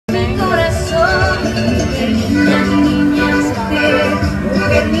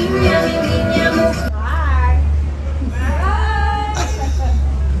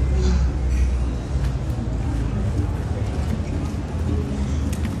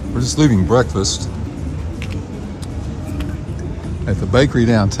We're just leaving breakfast at the bakery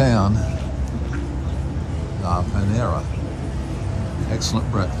downtown, PaNDERA.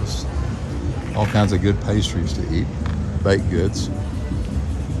 Excellent breakfast. All kinds of good pastries to eat, baked goods.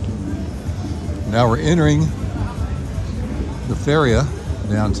 Now we're entering the feria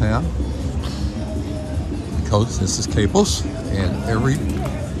downtown. This is Quepos, and every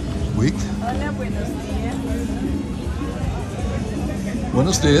week. Hola, buenos días.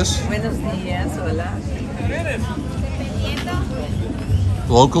 Buenos dias. Buenos días, hola.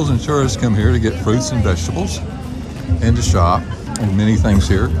 Locals and tourists come here to get fruits and vegetables and to shop. And many things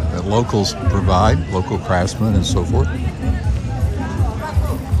here that locals provide, local craftsmen and so forth.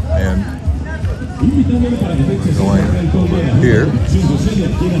 And we're going over here. You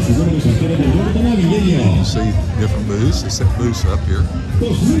can see different booths. They set booths up here.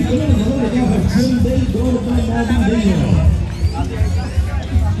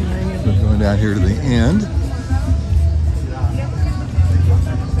 We're going down here to the end.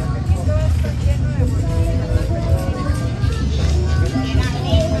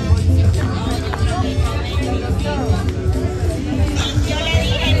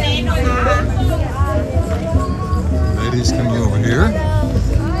 Ladies coming over here.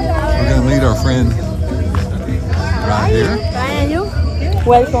 We're going to meet our friend right here. Hi, you?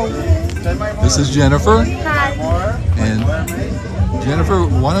 Welcome. This is Jennifer. Hi. And Jennifer,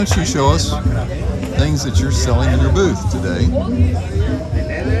 why don't you show us things that you're selling in your booth today?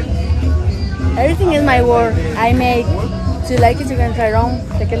 Everything is my work. I make. Do you like it? You can try it on.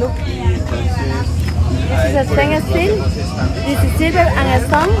 Take a look. This is a stainless steel. This is silver and a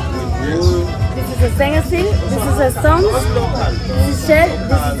stone. This is a stainless steel. This is a stone. This is shell.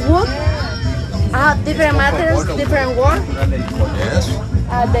 This is wood. I have different materials, different work. Yes.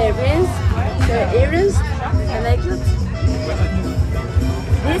 The rings, the earrings, the necklace.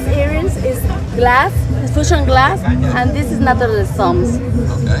 This earrings is glass, it's fusion glass, and this is natural stones.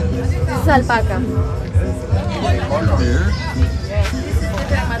 Okay. This is alpaca. Here. This is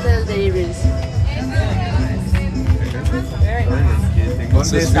different material, the earrings.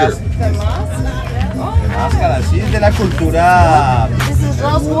 What's this here? Sí, de la cultura. This is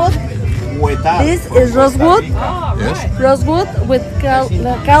rosewood. Huetar. This is rosewood. Yes. Rosewood with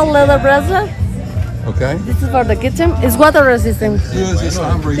cow leather bracelet. Okay. This is for the kitchen. It's water resistant. Who is this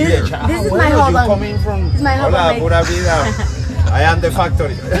hombre here? This is my husband. Coming from. It's my Hola, husband. pura vida. I am the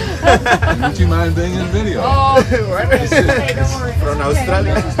factory. Would you mind being in video? From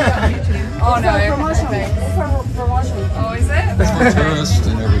Australia. Oh, no, Promotion. It's for promotion. Oh, is it? It's for tourists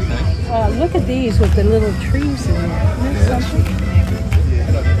and everything. Look at these with the little trees in there.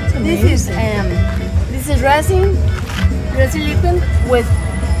 Yes. This is resin liquid with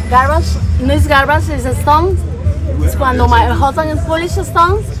garbage. No, it's garbage. It's a stone. It's cuando my husband polish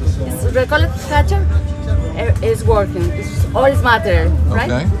stones. It's recollect catcher. It's working. It's all is material, right?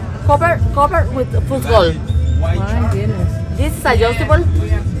 Okay. Copper with food gold. My goodness. This is adjustable.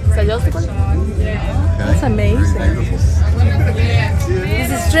 It's adjustable. Okay. That's amazing. Very beautiful. This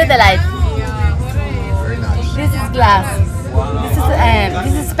is street light. Very nice. This is glass.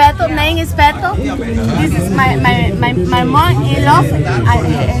 This is peto. Name is peto. This is my mom in love.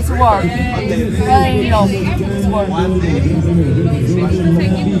 It's work. Brother in love. It's work.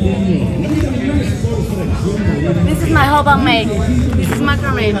 This is my husband make. This is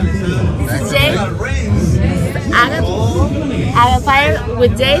macrame. This is jade. This is agate fire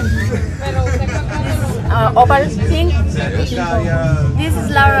with jade. This is opal pink. This is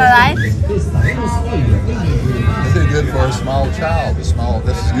Laura light. Is it good for a small child? This is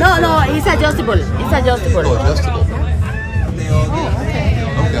good No, for- no, it's adjustable. It's adjustable. Oh, adjustable.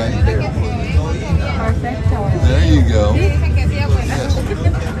 Okay. There you go. Yes.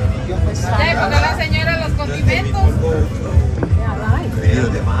 la señora los condimentos. Good.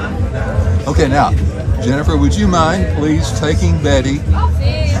 Okay, now, Jennifer, would you mind please taking Betty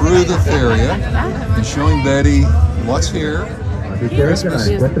through the feria and showing Betty what's here? Christmas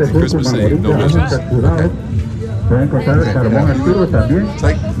Eve, no business. Okay. Pueden encontrar el carbón activo también.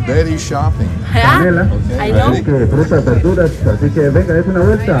 Take Betty shopping. Canela, I know. así que frutas, verduras, así que venga, es una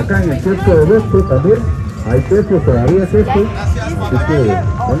vuelta acá en el kiosco de Buenos también. Hay quesos, todavía quesos. Así que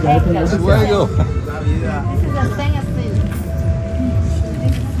venga, es una Luego. This is a stainless steel.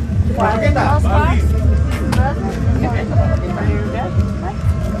 Those parts.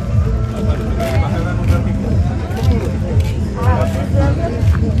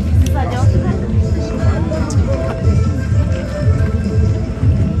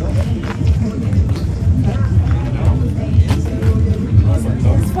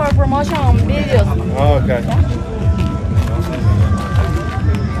 This is for promotion on videos. Oh, okay.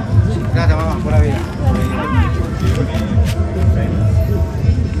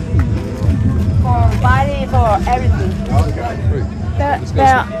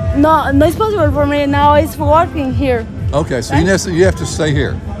 No, no, it's possible for me now. It's working here. Okay, so you have to stay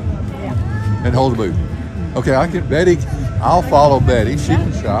here and hold the booth. Okay, I can Betty. I'll follow Betty. She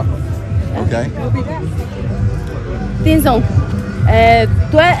can shop. Okay. Tinson.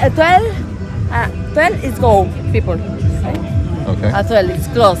 12 is go, people. Okay. 12 it's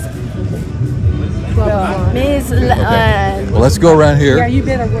close. Means, Well, let's go around here. Yeah, you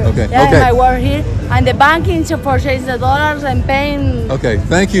better work. Okay. yeah, Okay. my work here. And the banking to purchase the dollars and paying. Okay.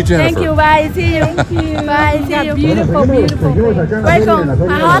 Thank you, Jennifer. Thank you, bye, see you. Bye, see you. Beautiful, beautiful. Welcome.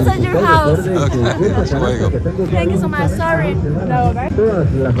 My house at your house. Okay. Luego. Thank you so much. Sorry. No, right?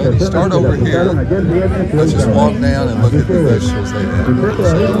 Well, you start over here. Let's just walk down and look at the vegetables they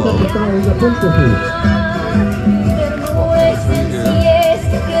have.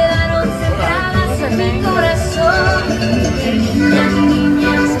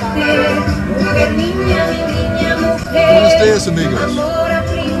 Buenos dias, amigos.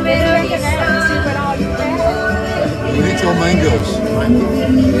 Bonito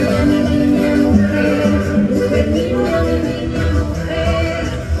mangoes.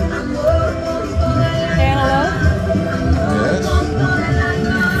 Yes.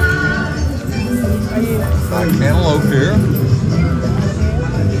 Got cantaloupe here.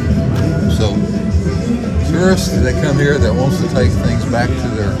 So tourists that come here that wants to take things back to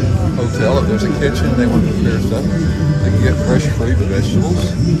their hotel, if there's a kitchen, they want to prepare stuff, they can get fresh fruit and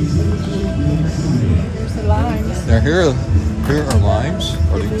vegetables. There's the limes. Now here are limes,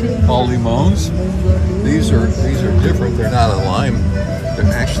 or called limons. These are different. They're not a lime.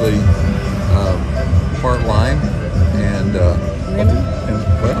 They're actually part lime and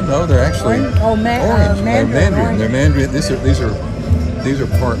well, no, they're actually Orange? Oh, orange. mandarin, They're mandarin. right. They're mandarin. These are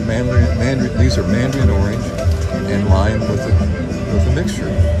part mandarin. These are mandarin orange and lime with a mixture,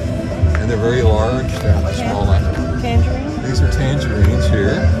 and they're very large. They're not small like. Tangerine. These are tangerines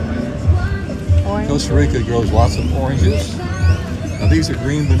here. Orange. Costa Rica grows lots of oranges. Now these are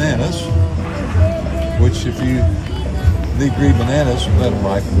green bananas, which if you need green bananas, you let them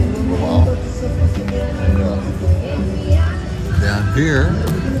ripen for a while. And, down here,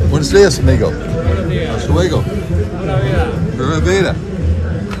 buenos dias, amigo. Hasta luego. Pura vida.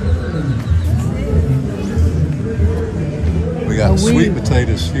 We got sweet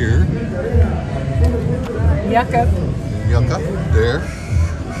potatoes here. Yucca. Yucca there.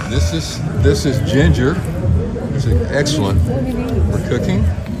 This is ginger. It's excellent for cooking.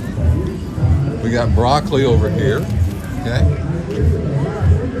 We got broccoli over here. Okay.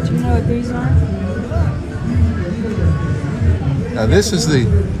 Do you know what these are? Now this is the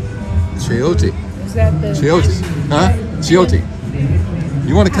chayote. Is that the... Chayote. Huh? Chayote.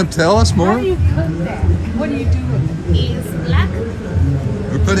 You want to come tell us more? How do you cook that? What do you do with it? It's black.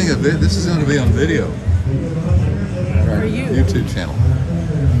 We're putting this is going to be on video. On our For you. YouTube channel.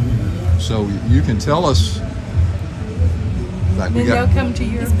 So you can tell us. Like Then they'll come to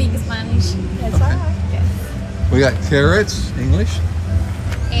your... Speak Spanish. That's all right. we got carrots, English.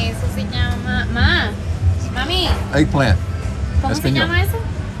 Eso se llama... Mami, Eggplant. ¿cómo se Español. llama eso?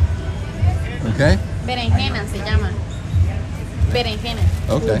 Okay. Berenjena se llama. Berenjena.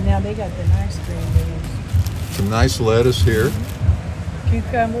 Okay. Now they got the nice green beans. Some nice lettuce here.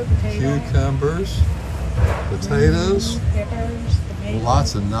 Cucumber, potato, Cucumbers, potatoes, peppers, tomatoes.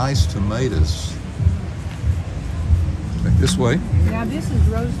 lots of nice tomatoes. Back this way. Now this is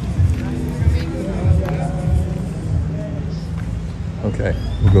rosemary, right? Okay,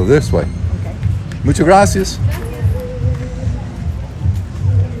 we'll go this way. Okay. Muchas gracias.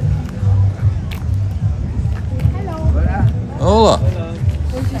 Hola.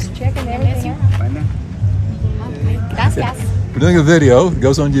 We're just checking everything out. Gracias. We're doing a video. It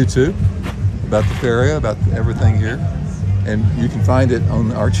goes on YouTube about the feria, about everything here. And you can find it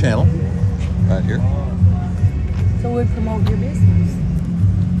on our channel right here. So we promote your business.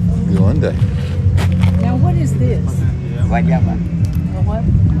 One day. Now what is this? Guayaba. What?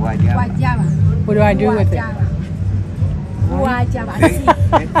 Guayaba. What do I do with it?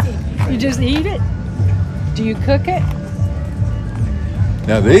 Guayaba. You just eat it? Do you cook it?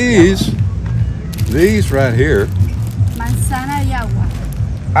 Now these right here, Manzana y agua.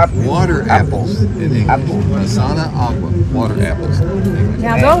 water apples in English. Manzana agua, water apples in English.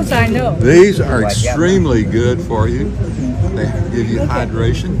 Now those I know. These are extremely good for you. They give you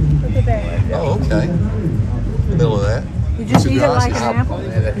hydration. Look at that. Oh, okay. In the middle of that. You just eat it like an Gracias. apple?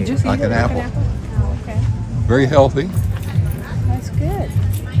 You just eat Like it an like apple. an apple? Oh, okay. Very healthy. That's good.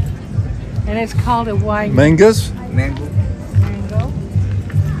 And it's called a white Mangoes. Mango. mango.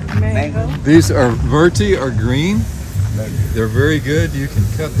 Mango. These are verti or green. They're very good. You can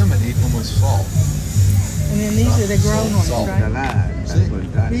cut them and eat them with salt. And then these are the grown ones, Salt.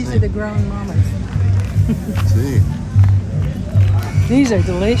 right? These are the grown mamas. See, These are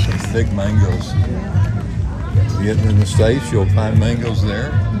delicious. big mangoes. Getting in the States, you'll find mangoes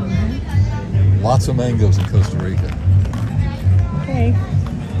there. Lots of mangoes in Costa Rica. Okay.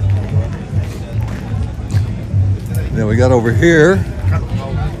 Then we got over here.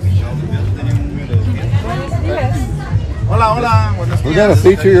 Hola, hola. Buenos We got to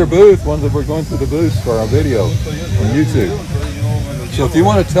feature your booth, one that we're going through the booth for our video on YouTube. So if you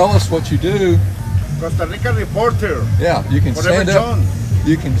want to tell us what you do, Costa Rica reporter. yeah, you can Forever stand up. John.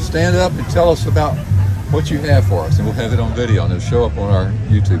 You can stand up and tell us about what you have for us, and we'll have it on video, and it'll show up on our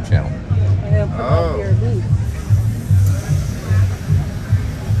YouTube channel. And they'll promote your booth.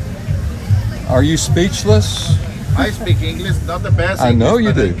 Are you speechless? I speak English, not the best. I know you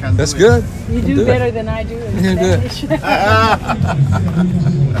English, do. but I can That's do good. You Can do it. better than I do in You do it. Spanish.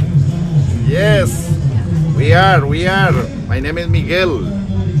 Yes, we are. My name is Miguel.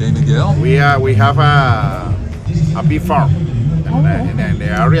 Okay, Miguel. We have a beef farm in the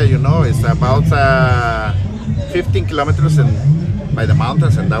area. You know, it's about 15 kilometers by the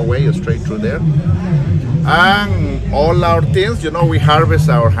mountains, and that way straight through there. And all our things, you know, we harvest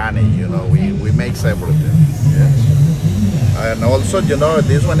our honey. You know, we make everything. And also, you know,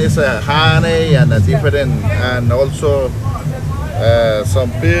 this one is a honey and a different, and also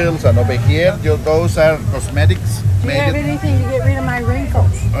some pills. And over here, those are cosmetics. Do you have anything to get rid of my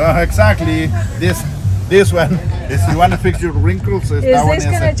wrinkles? Exactly. This one. If you want to fix your wrinkles, Is that one this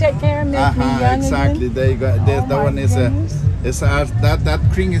going to take care of me young exactly. again? There you go. That my one is goodness. that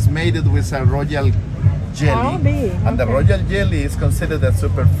cream is made with a royal jelly, I'll be, and the okay. royal jelly is considered a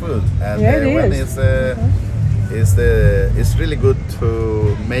superfood. And Yeah, the it one is. it's really good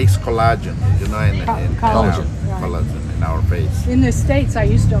to make collagen, you know, in Collagen. collagen in our face. In the States, I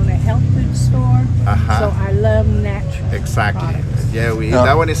used to own a health food store, so I love natural Exactly. products. Yeah,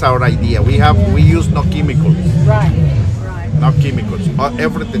 that one is our idea. We use no chemicals, Right. no chemicals.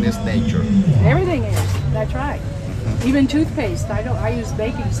 Everything is nature. Everything is. That's right. Even toothpaste. I use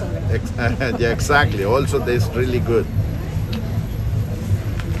baking soda. Yeah, exactly. Also, that's really good.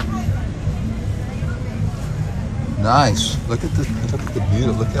 Nice. Look at the beauty.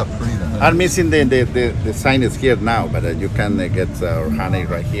 Look how pretty the honey. I'm missing the sign is here now, but you can get our honey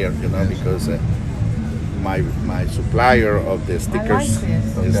right here, you know, because my supplier of the stickers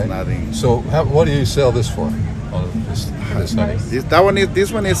this. is Okay. not in. So, what do you sell this for? This honey.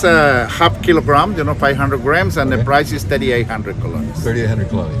 This one is a half kilogram, you know, 500 grams, and the Okay. price is 3,800 colones. 3,800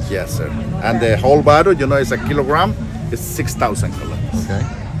 calories. Yes, sir. And the whole bottle, you know, is a kilogram. It's 6,000 colones. Okay.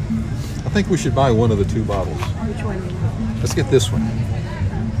 I think we should buy one of the two bottles. Which one? Let's get this one.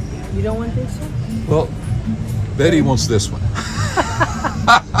 You don't want this one? Well, Betty wants this one.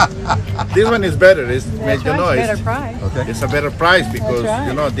 This one is better. It's That's you right. know, It's better it's, price. Okay. it's a better price because right.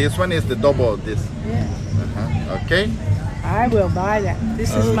 you know this one is the double of this. Yeah. Okay. I will buy that.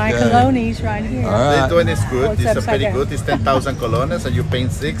 This is my Okay. colonies right here. All right. This one is good. Oh, it's This is upside very down. good. It's 10,000 colones, and you pay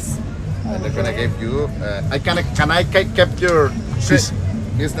 6. And they're gonna give you. Can I keep your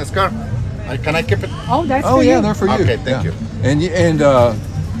business card? Can I keep it? Oh, that's Oh for yeah, you. they're for you. Okay, thank you. And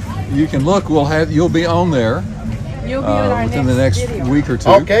you can look. You'll be on there You'll be on our within the next video. week or two.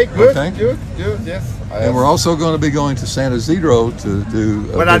 Okay, good, Okay. good, yes. And we're also going to be going to San Isidro to do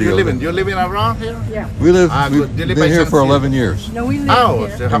a Where are video you living? there. You living around here? Yeah. We live. Ah, We've good. You live been by here San for Isidro? 11 years. No, we live Oh,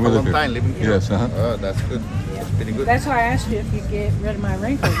 here. so you have we a live long here. time living here. Yes, uh-huh. Oh, that's good. That's pretty good. That's why I asked you if you get rid of my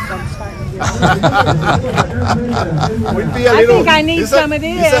wrinkles. I'm starting to get Would be a I little, think I need it's some of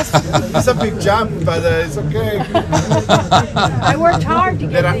this. It's a big jump, but it's okay. I worked hard to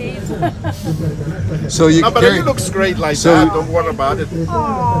get There are- these. So you No, but carry- it looks great like So- that. Don't worry about it.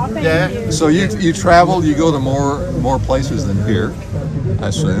 Oh, thank Yeah. you. So you travel. You go to more places than here, I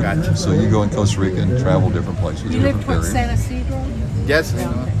assume. Gotcha. So you go in Costa Rica and travel different places. You live different towards areas. San Isidro? Yes, I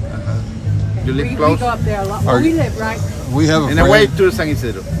know. You live We close? go up there a lot. Are We you- live right. We have a In friend. a way to San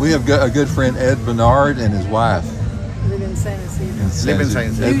Isidro. We have got a good friend, Ed Bernard, and his wife. Live in San Isidro. Live in San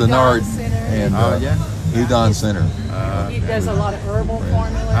Isidro. Ed Udon Bernard Center. and Oh, yeah. Udon Center. He does a lot of herbal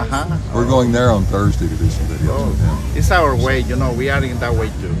formulas. We're going there on Thursday to do some videos Oh, with him. it's our way, you know. We are in that way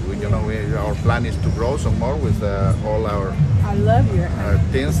too. Our plan is to grow some more with all our I love your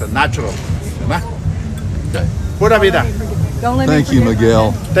things, natural. Okay. Pura vida. Don't let Thank me you, forget my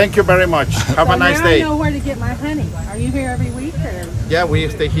Miguel. honey. Thank you very much. Have So a nice now day. I know where to get my honey. Are you here every week or Yeah, we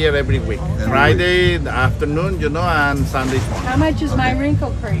stay here every week. Friday the afternoon, you know, and Sunday morning. how much is my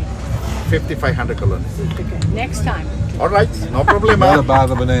wrinkle cream? 5,500 colones. Okay, next time. All right, no Gotta problema. buy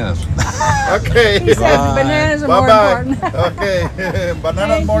the bananas. Okay. He says bananas are more Bye-bye. important. Okay.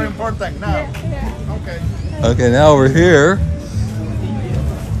 Bananas Thank more you. important now. Yeah. Okay. Okay, now over here.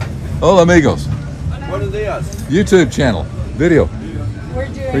 Hola, amigos. Buenos días. YouTube channel, video We're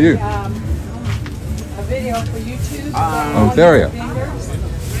doing for you. A video for YouTube. Ontario. Vendors,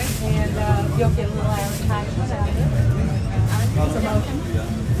 and you'll get a little advertisement out of it. Promotion.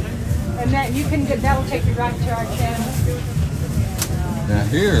 And that you can get, that will take you right to our channel. Now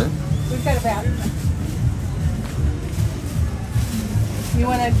here, We've got about. You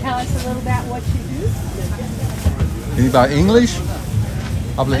want to tell us a little about what you do? anybody English?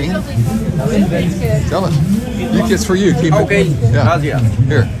 Habla English? That's good. Tell us. It's for you. Keep Okay. it. Yeah. Gracias.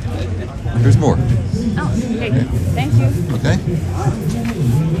 Here. Here's more. Oh, okay. Thank you. Okay.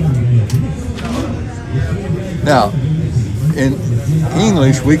 Now, in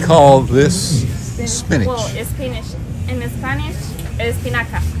English, we call this spinach. Well, Spanish. In Spanish,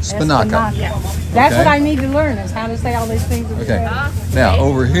 espinaca. Spinaca. Yeah. That's Okay. what I need to learn is how to say all these things. Okay. Okay. Now,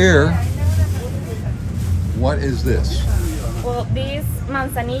 over here, what is this? Well, this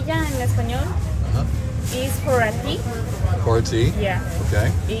manzanilla in español is for a tea. For a tea? Yeah.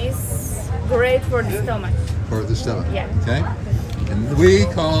 Okay. It's great for the stomach. For the stomach? Yeah. Okay. And we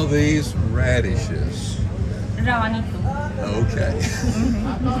call these radishes. Rabanito. Okay.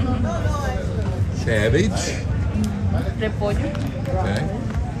 Cabbage. Repollo. Okay.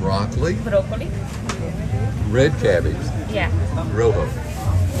 Broccoli. Broccoli. Red cabbage. Yeah. Rojo.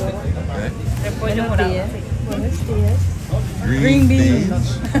 Okay. Repollo morado. Buenos dias. Green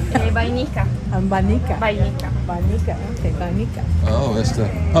beans. Vainica. Banica. Vainica. Banica. Okay, banica. Oh, that's the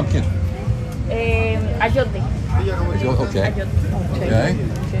pumpkin. Ayote. Okay. Ayote. Okay.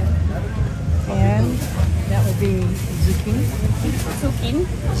 And that would be zucchini, Zucchini.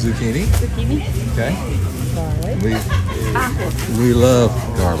 Zucchini. Zucchini. Okay. garlic. We love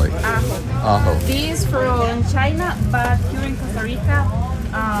garlic. Ajo. Ajo. This from China, but here in Costa Rica,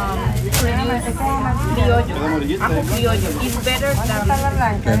 produce criollo. Ajo criollo. It's better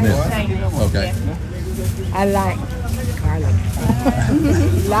than And this. China. Okay. I like garlic.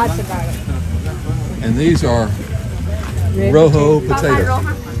 Lots of garlic. And these are Red rojo Papa potatoes.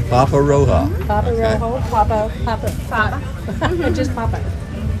 roja. Papa roja. Papa Okay. rojo, papa. Just papa.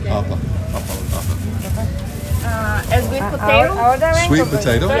 Papa. Sweet potato. Sweet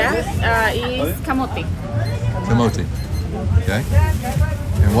potato. Yeah. Is camote. Kamote. Okay.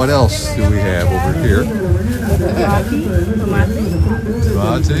 And what else do we have over here? Tomate.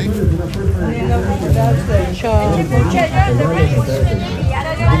 That's the chayote.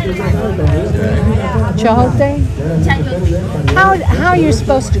 How are you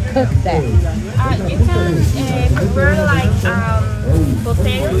supposed to cook that? You can prepare like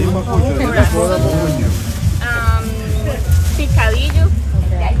potato or a soup, picadillo.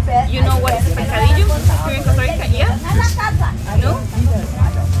 You know what is a picadillo here in Costa Rica? Yeah? No?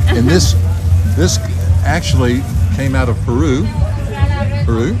 And this actually came out of Peru,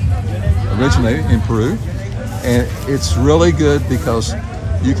 originated in Peru, and it's really good because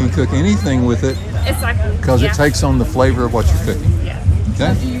you can cook anything with it Exactly. because it takes on the flavor of what you're cooking. Yeah.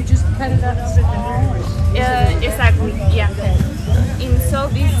 Okay? Do you just cut it up? Exactly. Yeah. In so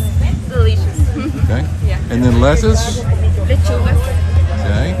it's delicious. Okay. Yeah. And then lettuce. Lechugas.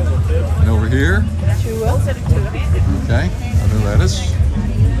 Okay. And over here. Also lechuga. Okay. Other lettuce.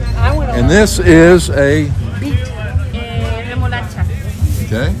 I want And this is a Remolacha.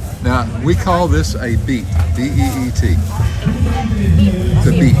 okay. Now we call this a beet. B-E-E-T. It's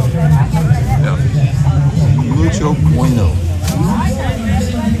a beet. Yeah. Mucho bueno.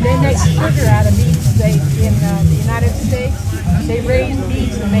 They make sugar out of beets. They in the United States, they raise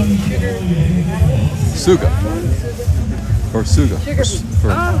beets and make sugar. Suga. Or suga. Sugar beet.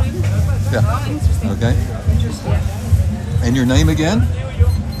 Yeah. Okay. And your name again?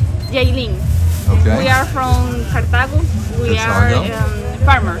 Yailin. Okay. We are from Cartago. We Cartago. are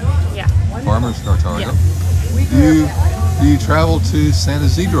farmers. Yeah. Farmers Cartago. Yeah. Do you travel to San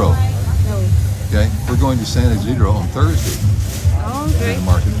Isidro? No. Okay. We're going to San Isidro on Thursday. Oh, In great. the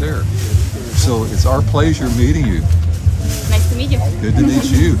market there. So it's our pleasure meeting you. Nice to meet you. Good to meet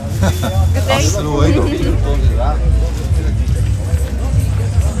you. Hasta luego.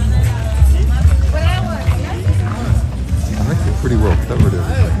 I think we're pretty well covered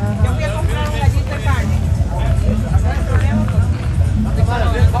everything.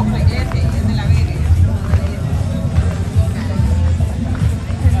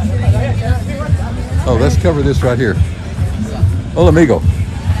 Oh, let's cover this right here. Hola, amigo.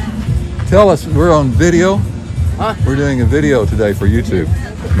 Tell us, we're on video. Huh? We're doing a video today for YouTube.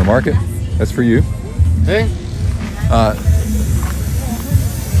 In the market. That's for you. ¿Eh?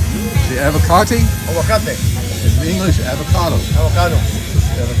 The avocado Aguacate. is in English avocado. Avocado.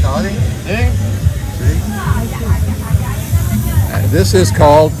 Avocado. ¿Eh? See? This is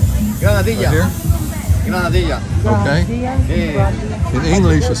called Granadilla. right here. Granadilla. Okay. In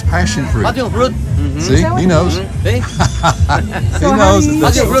English, it's passion fruit. Passion fruit. See, he knows. Sí. He knows.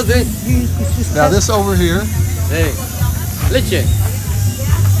 Passion fruit, sí. Now this over here, Sí. Leche.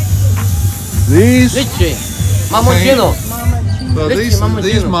 these Leche. Mamoncino. well, leche, mama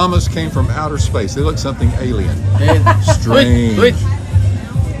these chino. mamas came from outer space. They look something alien, strange. Sweet.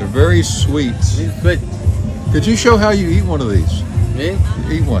 They're very sweet. Sweet. Could you show how you eat one of these? Sí.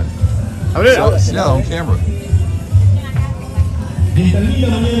 Eat one. A ver. Yeah, on camera.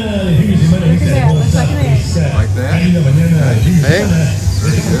 Like that. Hey.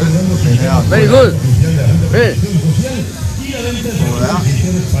 Very good. Now, Very good. Hey. pull it out.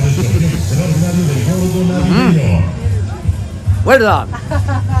 ¿Verdad?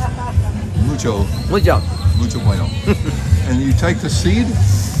 Mucho bueno. And you take the seed.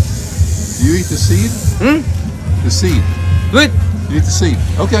 You eat the seed? The seed. Sweet. You eat the seed.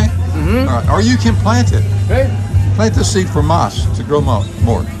 Okay. All right. Or you can plant it. Hey. Plant the seed for moss to grow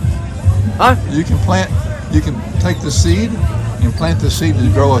more. Huh? You can take the seed and plant the seed to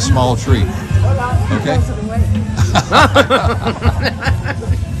grow a small tree. Okay?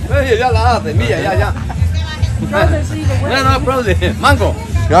 Ya la hace, mía, ya. No, brother. Mango.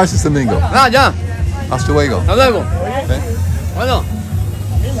 Gracias, Domingo. Ah, ya. Hasta luego. Hasta luego. Okay? Bueno.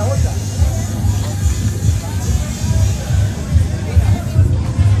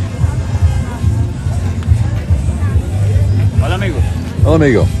 Hola, amigo. Hola,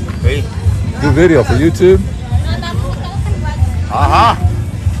 amigo. Sí. Good video for YouTube. Ajá.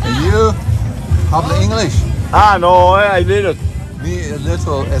 And you habla English. Ah, no, I did it. Me a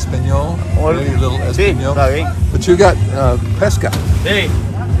little español. Really little Sí, español. está bien. But you got pesca. Sí.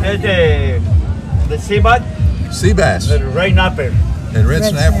 Es de sea bass, Sea bass the red snapper. and red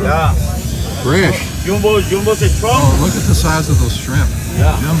snapper. Yeah. Fresh. Jumbo is strong. Oh, look at the size of those shrimp.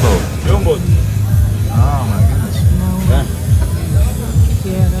 Yeah. Jumbo. Jumbo. Oh my goodness.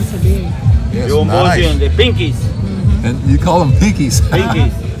 Yeah, that's a big. Yes, Jumbo nice. and the pinkies. And you call them pinkies.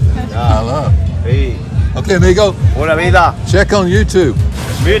 Pinkies. I love. Sí. Okay, amigo. Pura vida. Check on YouTube.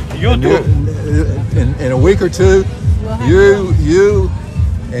 With And YouTube. in a week or two, you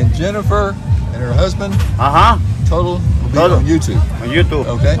and Jennifer and her husband, Ajá. Total, will be Todo. on YouTube. On YouTube.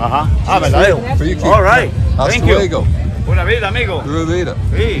 Okay. Ajá. Ah, verdadero. For you keep. All right. Hasta Thank you. luego. Pura vida, amigo. Pura vida.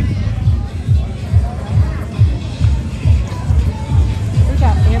 Sí. We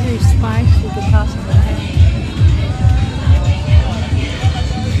got every spice you could possibly have.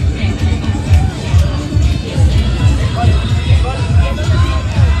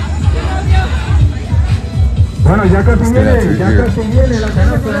 Bueno, ya casi Let's get out viene, through ya here. casi viene la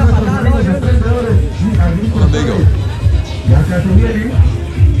canasta de nuestros amigos emprendedores y Hola, agricultores. amigo. Ya casi viene.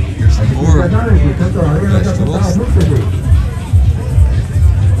 Here's some Así que more ya saben, si usted todavía no se ha vegetables. apuntado, apúntese.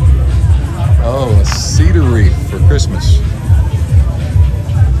 Oh, a cedar wreath for Christmas.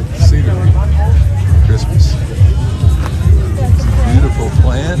 Cedar wreath for Christmas. Some beautiful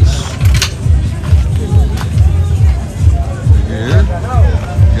plants. Here,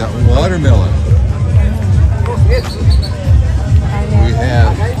 we got watermelon. We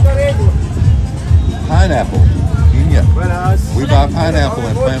have pineapple. Piña. We buy pineapple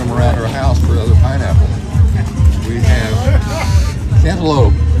and plant them around our house for other pineapple. We have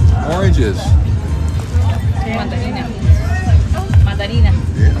cantaloupe, oranges. Mandarina. Mandarina.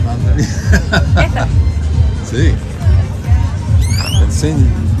 Yeah, mandarina. Sí. And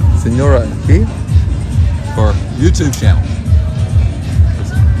Senora aquí for YouTube channel.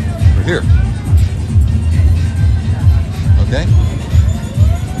 We're here. Okay.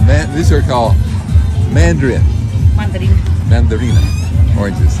 These are called mandarin. Mandarina. Mandarina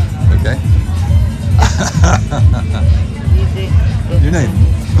oranges. Okay. Your name?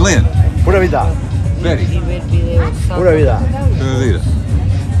 Glenn. Pura vida. Betty. Pura vida. Perdida.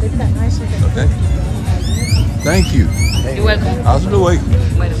 Okay. Thank you. You're welcome. Hasta luego.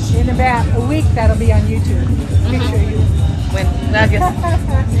 Bueno, In about a week, that'll be on YouTube. Picture you. bueno, gracias.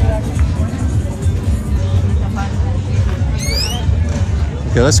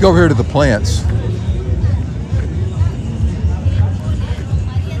 Okay, let's go over here to the plants.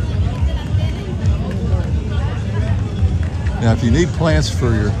 Now, if you need plants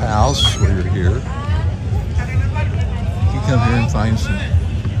for your house where you're here, you can come here and find some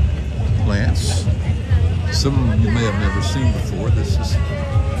plants. Some of them you may have never seen before.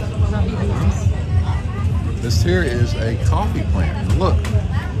 This here is a coffee plant. And look,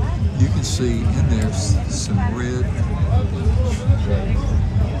 you can see in there some red.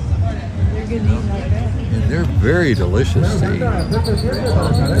 And they're very delicious to eat. I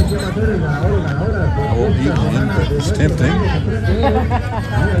won't eat one, but it's tempting.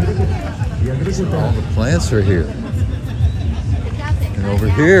 So all the plants are here. And over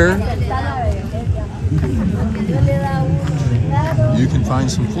here, you can find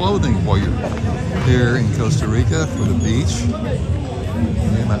some clothing while you're here in Costa Rica for the beach.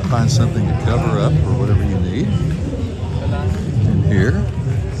 You might find something to cover up or whatever you need. And here,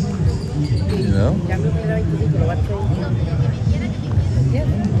 you know.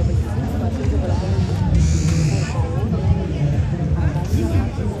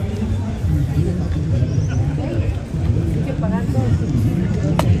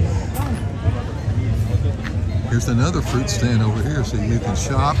 Here's another fruit stand over here, so you can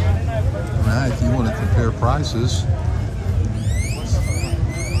shop. Right, if you want to compare prices.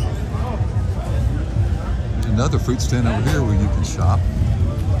 There's another fruit stand over here where you can shop.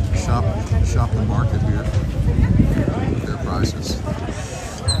 Shop the market here. Compare prices.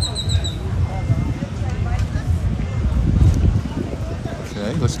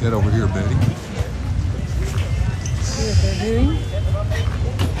 Okay, let's get over here, Betty. See what they're doing.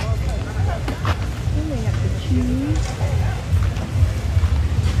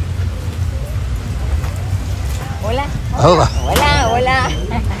 Hola. Hola. Hola, hola.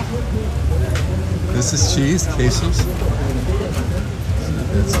 This is cheese, quesos.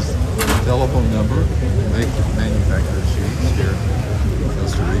 It's a telephone number. They manufacture cheese here in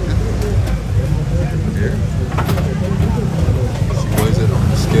Costa Rica. Here. She weighs it on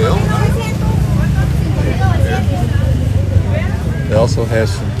the scale. Here. They also have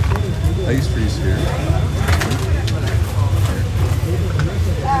some pastries here.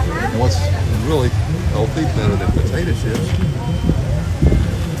 And what's really healthy, better than potato chips,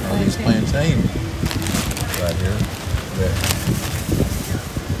 are these plantain right here that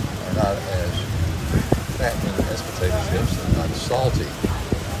are not as fattening as potato chips. They're not salty.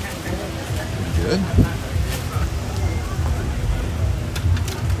 Pretty good.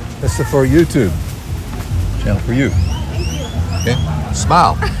 This is for YouTube channel for you. Okay,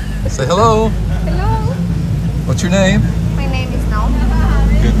 smile. Say hello. Hello. What's your name? My name is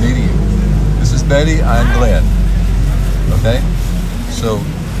Manuel. Good meeting you. This is Betty. I'm Glenn. Okay, so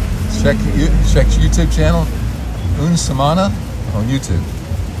check YouTube channel Una Semana on YouTube.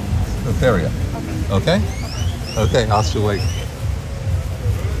 Costaría. Okay. Okay. Hasta luego.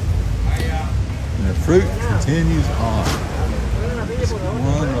 And the fruit continues on. Just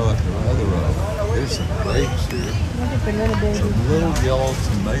one row after another row. There's some grapes here. Some little yellow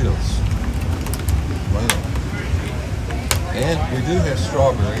tomatoes. Wow. And we do have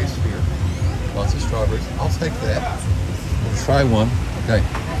strawberries here. Lots of strawberries. I'll take that. We'll try one. Okay.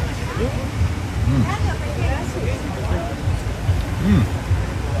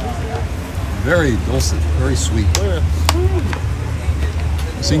 Very dulce, very sweet.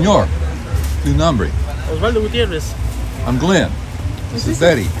 Señor, tu nombre? Osvaldo Gutierrez. I'm Glenn. This is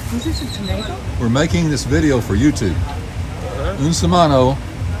Betty. Is this a tomato? We're making this video for YouTube. Un semana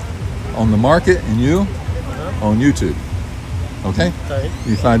on the market and you on YouTube. Okay? Okay.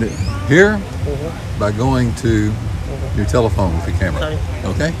 You find it here by going to your telephone with your camera.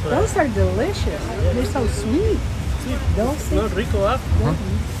 Okay? Those are delicious. They're so sweet. Those. No, rico, ah.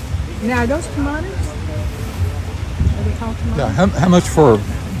 Now, those tomatoes? Are they called tomatoes? Yeah. How much for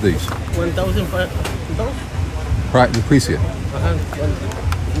these? 1,500. Right, the precia.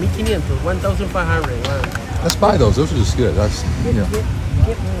 1,500. 1,500. Let's buy those. Those are just good. That's yeah.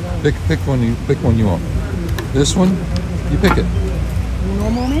 Pick one you want. This one, you pick it. Uno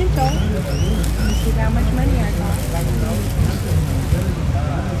momento. Let me see how much money I got.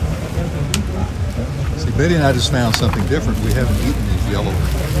 See, Betty and I just found something different. We haven't eaten these yellow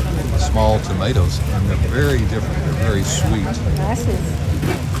small tomatoes, and they're very different. They're very sweet. Glasses.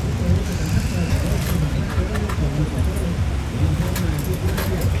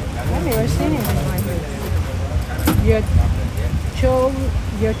 I've never seen anything like this.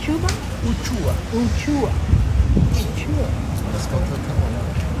 Your chuba? Uchua. Uchua. Uchua. Let's go to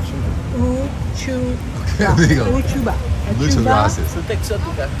Uchuba. Uchuba. Muchas gracias. Fruta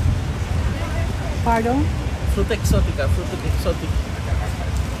exótica. Pardon? Fruta exótica.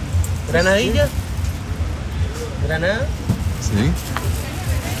 Granadilla. Granada. See?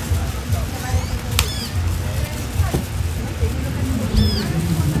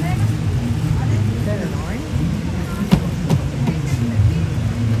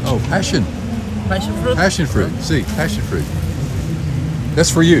 Oh, passion. Passion fruit. Passion fruit. See, passion fruit. That's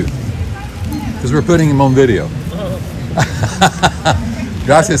for you. Because we're putting him on video.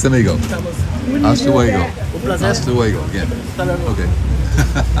 Gracias, amigo. Hasta luego. Un placer. Hasta luego again. Hasta luego. Okay.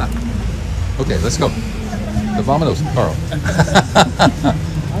 Okay, let's go. Vámonos, Carl.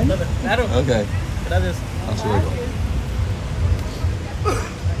 Claro. Okay. Gracias. Hasta luego.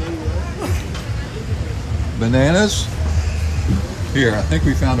 Bananas. Here, I think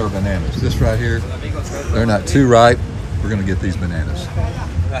we found our bananas. This right here. They're not too ripe. We're going to get these bananas.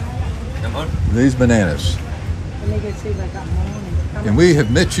 These bananas. And we have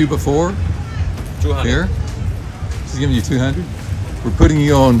met you before. 200. Here. She's giving you 200. We're putting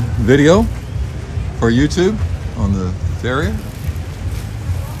you on video for YouTube on the area.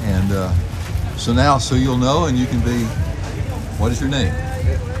 And so you'll know and you can be, what is your name?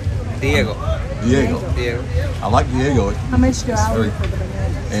 Diego. Diego. Diego. I like Diego. How much do I owe Very- for the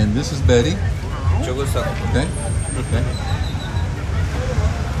banana? And this is Betty. Mucho gusto. Okay. Okay.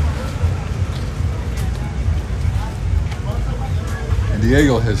 And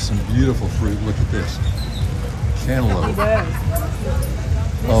Diego has some beautiful fruit. Look at this. He Cantaloupe. does.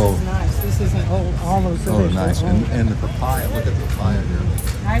 This Oh. is nice. This isn't old, all those Oh, others are nice. old. And the papaya. Look at the papaya here.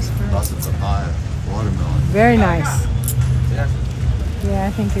 Nice fruit. Lots of papaya. Watermelon. Very nice. Yeah,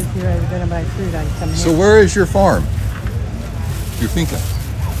 I think if you're ever going to buy fruit, I'd come So here. where is your farm? Your finca.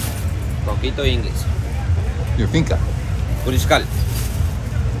 Poquito English. Your finca. Puriscal.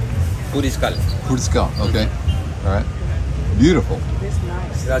 Puriscal. Puriscal. Okay. All right. Beautiful. It's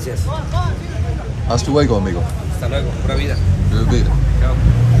nice. Gracias. Hasta luego, amigo. Hasta luego. Pura vida. Pura vida. Chao.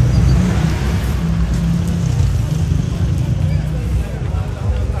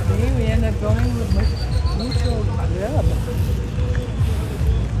 See, we end up going with mutual grub.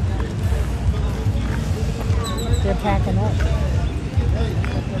 They're packing up.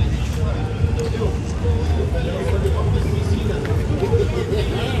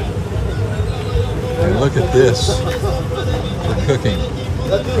 And look at this for cooking.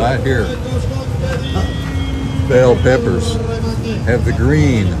 Right here. Bell peppers have the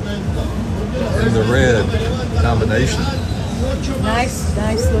green and the red combination. Nice,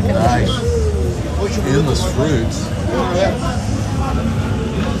 nice looking. Nice. Endless fruits.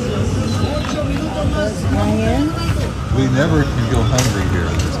 Going in. We never can go hungry here.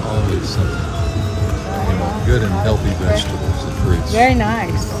 There's always something. You know, good and healthy vegetables and fruits. Very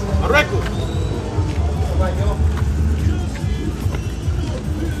nice.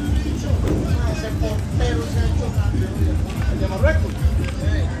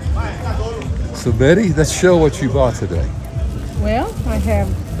 So Betty, let's show what you bought today. Well, I have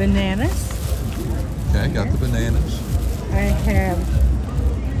bananas. Okay, got the bananas. I have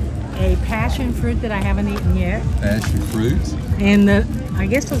a passion fruit that I haven't eaten yet. Passion fruit. And I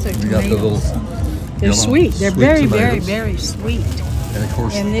guess those are We got the little tomatoes. They're yellow sweet. They're sweet very, tomatoes. very, very sweet. And of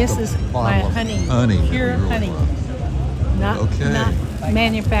course, And this the is my bottle of honey. Honey. that Pure we really honey. love. Not, Okay. not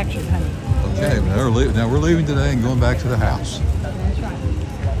manufactured honey. Okay, now we're leaving today and going back to the house. That's right.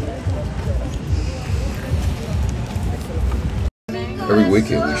 Every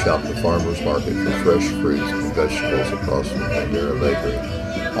weekend we shop at the Farmers Market for fresh fruits and vegetables across from PaNDERA Bakery,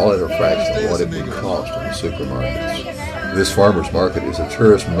 all at a fraction of what it would cost in the supermarkets. This Farmers Market is a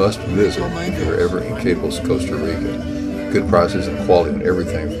tourist must-visit if you're ever in Quepos, Costa Rica. Good prices and quality on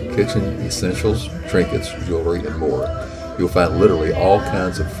everything from kitchen essentials, trinkets, jewelry, and more. You'll find literally all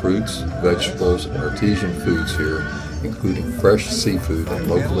kinds of fruits, vegetables, and artisan foods here, including fresh seafood and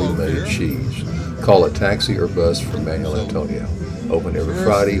locally made cheese. Call a taxi or bus from Manuel Antonio. Open every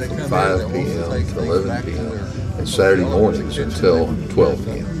Friday from 5 p.m. to 11 p.m. and Saturday mornings until 12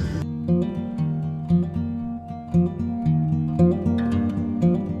 p.m.